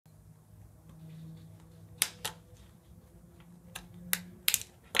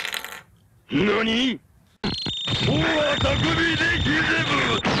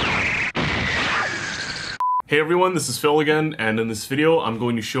NANI?！Hey everyone, this is Phil again, and in this video I'm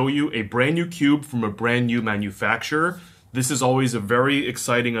going to show you a brand new cube from a brand new manufacturer. This is always a very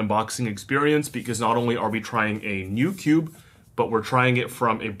exciting unboxing experience because not only are we trying a new cube, but we're trying it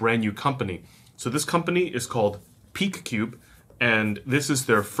from a brand new company. So this company is called Peak Cube, and this is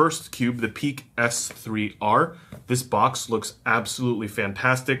their first cube, the Peak S3R. This box looks absolutely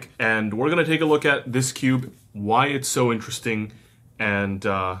fantastic, and we're going to take a look at this cube, why it's so interesting, and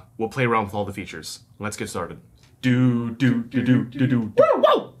we'll play around with all the features. Let's get started. Whoa!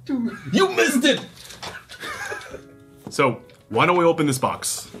 You missed it! So, why don't we open this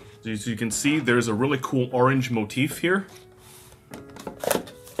box? So you can see there's a really cool orange motif here.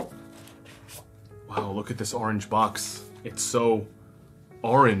 Wow, look at this orange box. It's so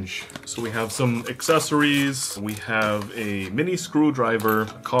orange. So we have some accessories. We have a mini screwdriver,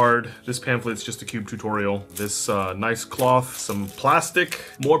 a card. This pamphlet's just a cube tutorial. This nice cloth, some plastic,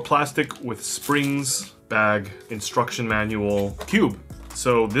 more plastic with springs, bag, instruction manual, cube.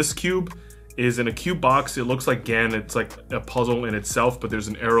 So this cube is in a cube box. It looks like GAN. It's like a puzzle in itself, but there's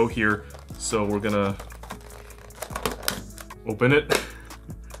an arrow here. So we're gonna open it.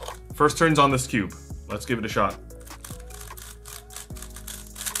 First turns on this cube. Let's give it a shot.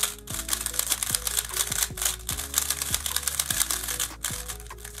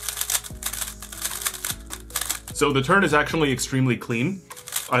 So the turn is actually extremely clean.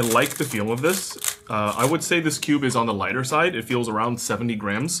 I like the feel of this. I would say this cube is on the lighter side. It feels around 70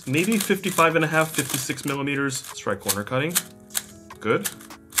 grams, maybe 55.5, 56 millimeters. Let's try corner cutting. Good.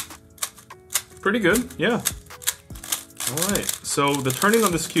 Pretty good, yeah. All right, so the turning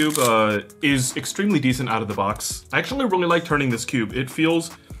on this cube is extremely decent out of the box. I actually really like turning this cube. It feels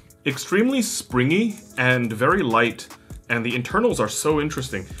extremely springy and very light, and the internals are so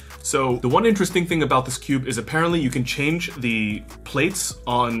interesting. So the one interesting thing about this cube is apparently you can change the plates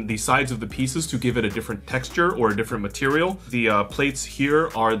on the sides of the pieces to give it a different texture or a different material. The plates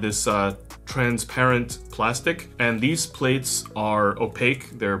here are this transparent plastic, and these plates are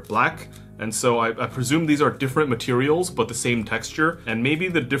opaque, they're black. And so I presume these are different materials, but the same texture. And maybe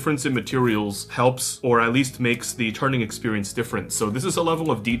the difference in materials helps, or at least makes the turning experience different. So this is a level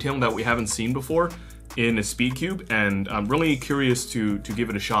of detail that we haven't seen before in a speed cube, and I'm really curious to give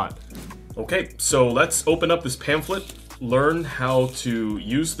it a shot. Okay, so let's open up this pamphlet, learn how to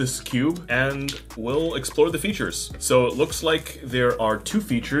use this cube, and we'll explore the features. So it looks like there are two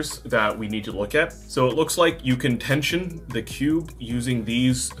features that we need to look at. So it looks like you can tension the cube using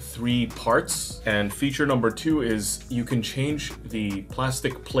these three parts. And feature number two is you can change the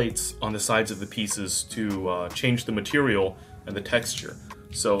plastic plates on the sides of the pieces to change the material and the texture.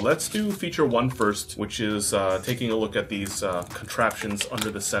 So let's do feature one first, which is taking a look at these contraptions under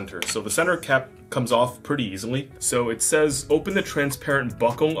the center. So the center cap comes off pretty easily. So it says, open the transparent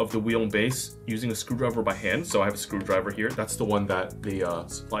buckle of the wheel and base using a screwdriver by hand. So I have a screwdriver here. That's the one that they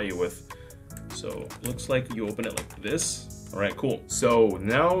supply you with. So it looks like you open it like this. All right, cool. So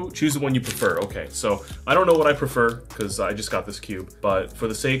now choose the one you prefer. Okay, so I don't know what I prefer because I just got this cube, but for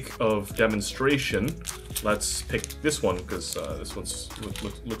the sake of demonstration, let's pick this one because this one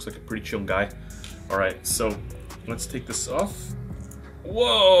looks like a pretty chill guy. All right, so let's take this off.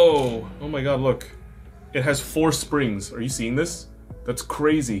 Whoa! Oh my God, look. It has 4 springs. Are you seeing this? That's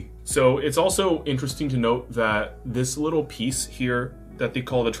crazy. So it's also interesting to note that this little piece here that they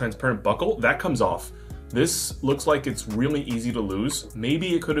call the transparent buckle, that comes off. This looks like it's really easy to lose.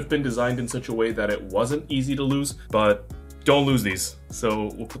 Maybe it could have been designed in such a way that it wasn't easy to lose, but don't lose these.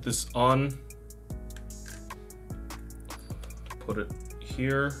 So we'll put this on, put it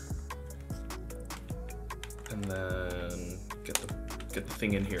here, and then get the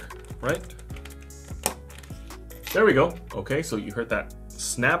thing in here, right? There we go. Okay, so you heard that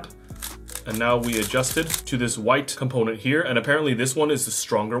snap. And now we adjusted to this white component here, and apparently this one is the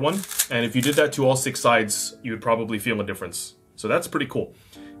stronger one. And if you did that to all 6 sides, you would probably feel a difference. So that's pretty cool.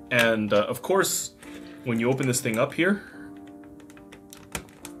 And of course, when you open this thing up here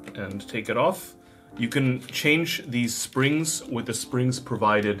and take it off, you can change these springs with the springs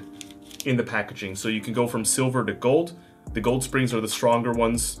provided in the packaging. So you can go from silver to gold. The gold springs are the stronger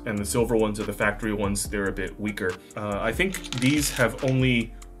ones, and the silver ones are the factory ones. They're a bit weaker. I think these have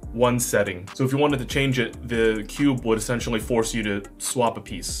only one setting. So if you wanted to change it, the cube would essentially force you to swap a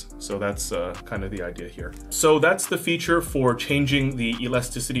piece. So that's kind of the idea here. So that's the feature for changing the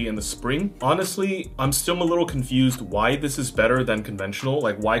elasticity in the spring. Honestly, I'm still a little confused why this is better than conventional.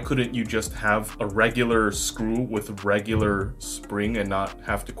 Like, why couldn't you just have a regular screw with regular spring and not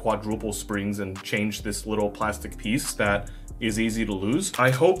have to quadruple springs and change this little plastic piece that is easy to lose.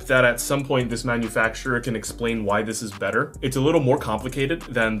 I hope that at some point this manufacturer can explain why this is better. It's a little more complicated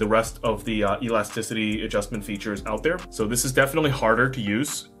than the rest of the elasticity adjustment features out there. So this is definitely harder to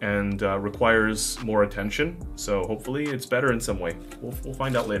use and requires more attention. So hopefully it's better in some way. We'll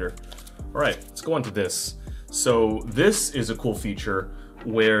find out later. All right, let's go on to this. So this is a cool feature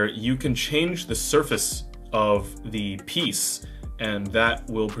where you can change the surface of the piece, and that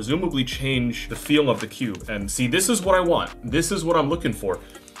will presumably change the feel of the cube. And see, this is what I want. This is what I'm looking for.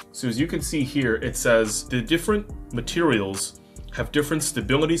 So as you can see here, it says the different materials have different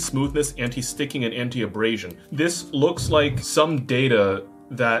stability, smoothness, anti-sticking, and anti-abrasion. This looks like some data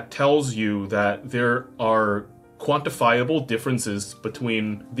that tells you that there are quantifiable differences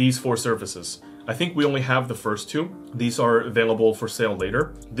between these four surfaces. I think we only have the first two. These are available for sale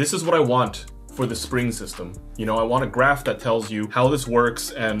later. This is what I want for the spring system. You know, I want a graph that tells you how this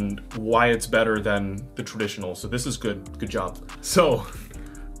works and why it's better than the traditional. So this is good. Good job. So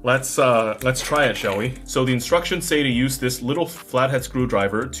let's try it, shall we? So the instructions say to use this little flathead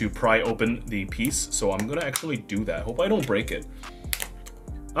screwdriver to pry open the piece. So I'm gonna actually do that. Hope I don't break it.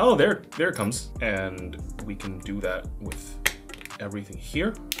 Oh, there it comes. And we can do that with everything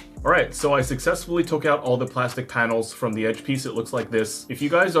here. All right, so I successfully took out all the plastic panels from the edge piece. It looks like this. If you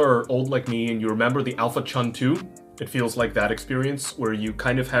guys are old like me and you remember the Alpha Chun 2, it feels like that experience where you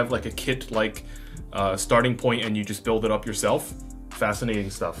kind of have like a kit-like starting point and you just build it up yourself. Fascinating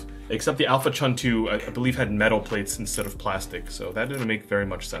stuff. Except the Alpha Chun 2, I believe, had metal plates instead of plastic, so that didn't make very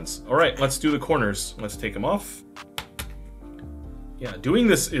much sense. All right, let's do the corners. Let's take them off. Yeah, doing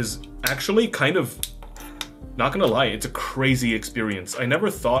this is actually kind of, not gonna lie, it's a crazy experience. I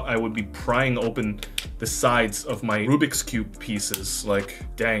never thought I would be prying open the sides of my Rubik's Cube pieces. Like,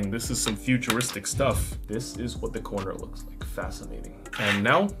 dang, this is some futuristic stuff. This is what the corner looks like. Fascinating. And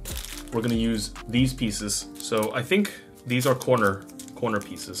now we're gonna use these pieces. So I think these are corner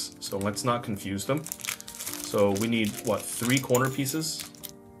pieces. So let's not confuse them. So we need, what, 3 corner pieces?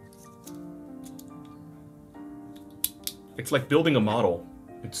 It's like building a model.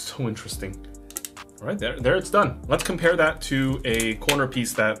 It's so interesting. All right, there it's done. Let's compare that to a corner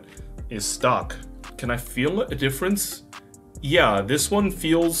piece that is stock. Can I feel a difference? Yeah, this one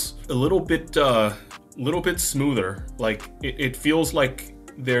feels a little bit smoother. Like it feels like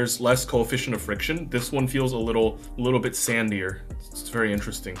there's less coefficient of friction. This one feels a little bit sandier. It's very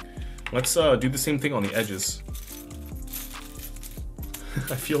interesting. Let's do the same thing on the edges.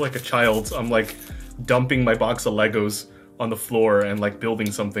 I feel like a child. I'm like dumping my box of Legos on the floor and like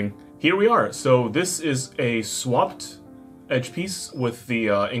building something. Here we are. So this is a swapped edge piece with the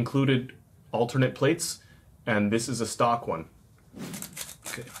included alternate plates, and this is a stock one.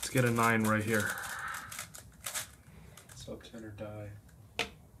 Okay, let's get a 9 right here. Subtend or die.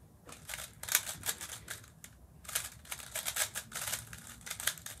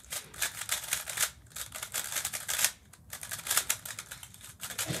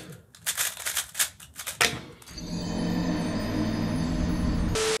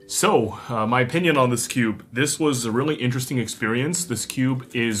 So, my opinion on this cube. This was a really interesting experience. This cube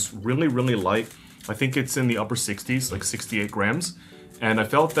is really, really light. I think it's in the upper 60s, like 68 grams. And I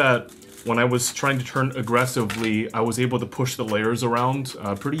felt that when I was trying to turn aggressively, I was able to push the layers around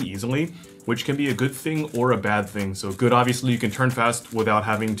pretty easily, which can be a good thing or a bad thing. So good, obviously, you can turn fast without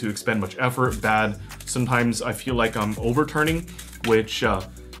having to expend much effort. Bad, sometimes I feel like I'm overturning, which,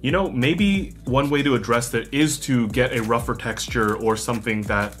 you know, maybe one way to address that is to get a rougher texture or something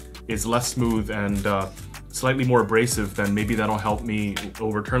that is less smooth and slightly more abrasive. Then maybe that'll help me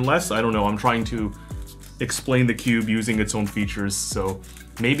overturn less. I don't know, I'm trying to explain the cube using its own features, so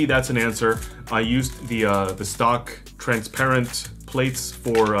maybe that's an answer. I used the stock transparent plates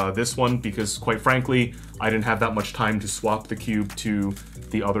for this one because, quite frankly, I didn't have that much time to swap the cube to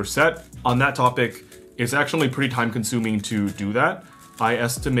the other set. On that topic, it's actually pretty time consuming to do that. I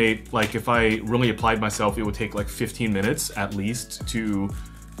estimate, like, if I really applied myself, it would take like 15 minutes at least to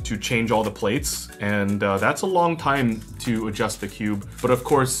change all the plates, and that's a long time to adjust the cube. But of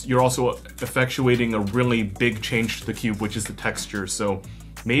course, you're also effectuating a really big change to the cube, which is the texture, so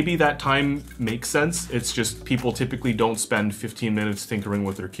maybe that time makes sense. It's just people typically don't spend 15 minutes tinkering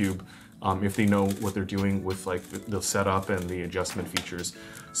with their cube if they know what they're doing with like the setup and the adjustment features.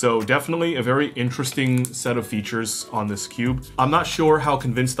 So definitely a very interesting set of features on this cube. I'm not sure how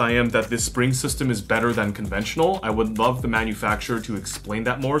convinced I am that this spring system is better than conventional. I would love the manufacturer to explain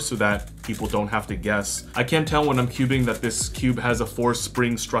that more so that people don't have to guess. I can't tell when I'm cubing that this cube has a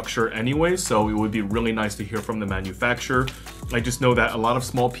 4-spring structure anyway, so it would be really nice to hear from the manufacturer. I just know that a lot of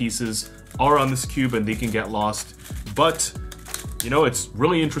small pieces are on this cube and they can get lost, but you know, it's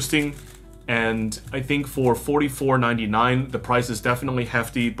really interesting. And I think for $44.99, the price is definitely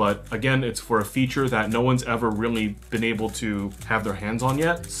hefty, but again, it's for a feature that no one's ever really been able to have their hands on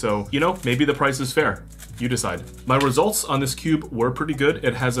yet. So, you know, maybe the price is fair. You decide. My results on this cube were pretty good.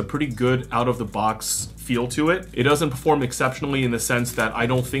 It has a pretty good out-of-the-box feel to it. It doesn't perform exceptionally in the sense that I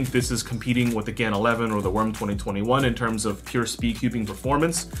don't think this is competing with the GAN 11 or the Worm 2021 in terms of pure speed cubing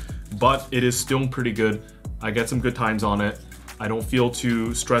performance, but it is still pretty good. I get some good times on it. I don't feel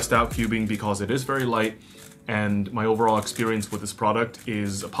too stressed out cubing because it is very light, and my overall experience with this product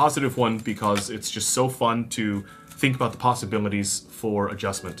is a positive one because it's just so fun to think about the possibilities for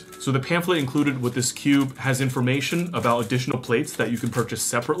adjustment. So the pamphlet included with this cube has information about additional plates that you can purchase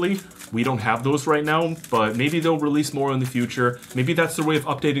separately. We don't have those right now, but maybe they'll release more in the future. Maybe that's their way of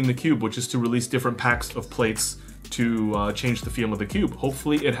updating the cube, which is to release different packs of plates to change the feel of the cube.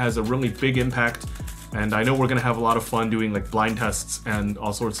 Hopefully it has a really big impact, and I know we're gonna have a lot of fun doing like blind tests and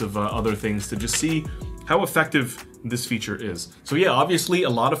all sorts of other things to just see how effective this feature is. So yeah, obviously a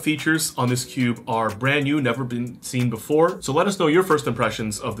lot of features on this cube are brand new, never been seen before. So let us know your first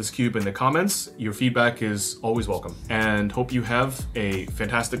impressions of this cube in the comments. Your feedback is always welcome, and hope you have a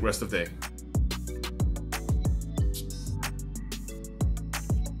fantastic rest of the day.